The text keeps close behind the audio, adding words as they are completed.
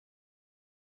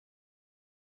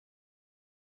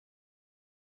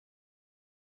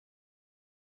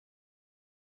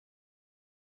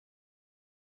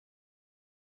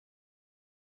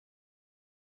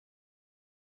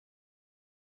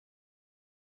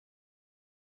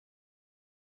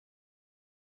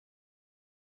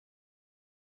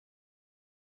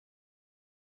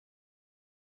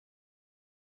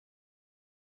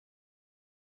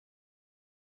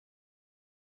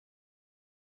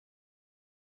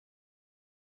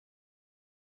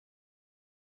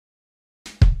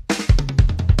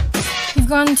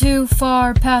gone too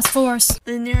far past force.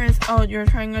 Linear is out, you're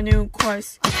trying a new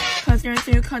course. Cause there's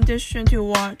new condition to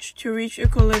watch. To reach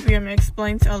equilibrium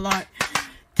explains a lot.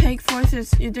 Take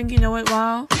forces, you think you know it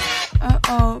well?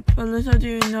 Uh-oh, but little do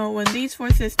you know, when these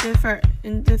forces differ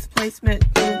in displacement,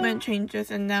 movement changes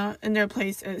and now in their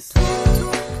place is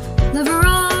Lever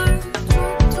arm,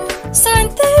 sine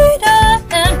theta,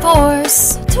 and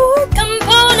force. Torque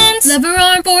components. Lever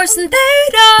arm, force, and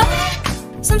theta.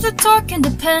 Sums of torque can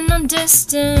depend on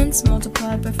distance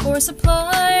multiplied by force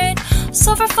applied.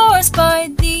 Solve for force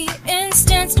by the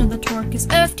instance. Know the torque is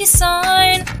FD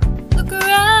sine. Look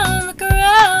around,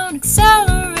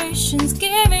 acceleration's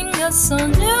giving us a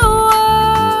new world.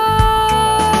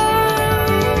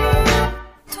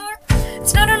 Torque,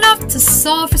 it's not enough to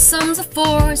solve for sums of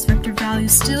force. Vector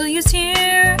values still used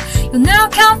here. You'll now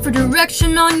count for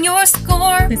direction on your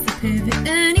score. Place the pivot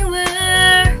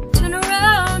anywhere. Turn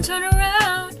around.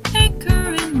 Hey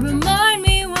Corrine, remind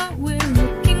me what we're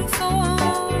looking for.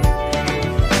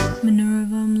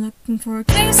 Minerva, I'm looking for a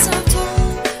case of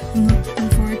torque. I'm looking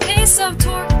for a case of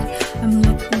torque. I'm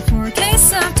looking for a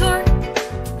case of torque.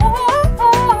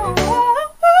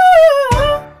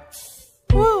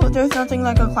 Woo, there's nothing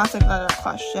like a classic letter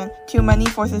question. Too many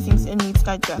forces seems it needs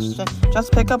digestion.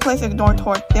 Just pick a place, ignore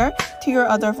torque there. To your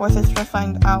other forces, just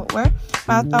find out where.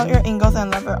 Math out your angles and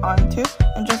lever arm too.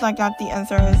 And just like that, the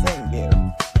answer is in view.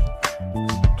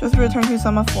 Just return to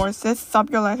sum of forces. Stop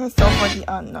your letter still for the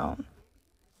unknown.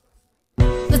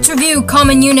 Let's review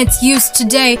common units used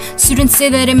today. Students say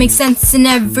that it makes sense in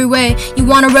every way. You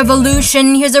want a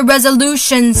revolution? Here's a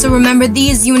resolution. So remember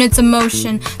these units of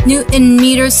motion. Newton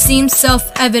meters seem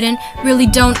self-evident. Really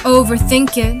don't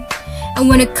overthink it. And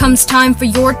when it comes time for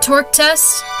your torque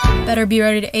test, better be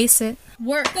ready to ace it.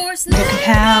 Work force. Look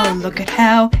at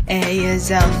how A is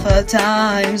alpha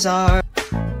times R.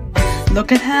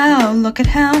 Look at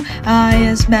how I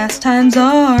is mass times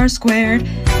R squared.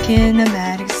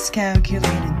 Kinematics is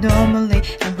calculated normally,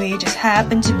 and we just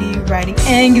happen to be writing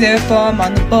angular form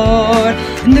on the board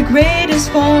in the greatest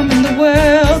form in the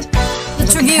world.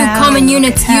 Let's review common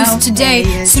units used today.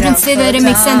 Students say that it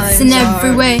makes sense in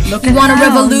every way. You want a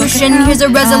revolution? Here's a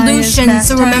resolution.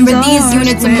 So remember these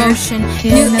units of motion.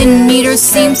 Newton meters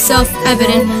seem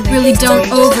self-evident. Really don't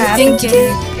overthink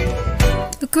it.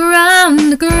 Look around,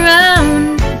 look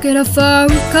at how far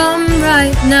we've come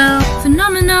right now.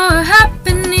 Phenomena are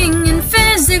happening in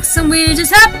physics, and we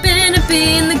just happen to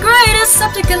be in the greatest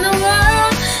subject in the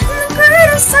world. In the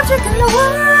greatest subject in the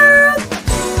world.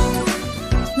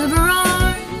 Lever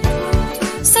arm,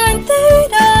 sine theta.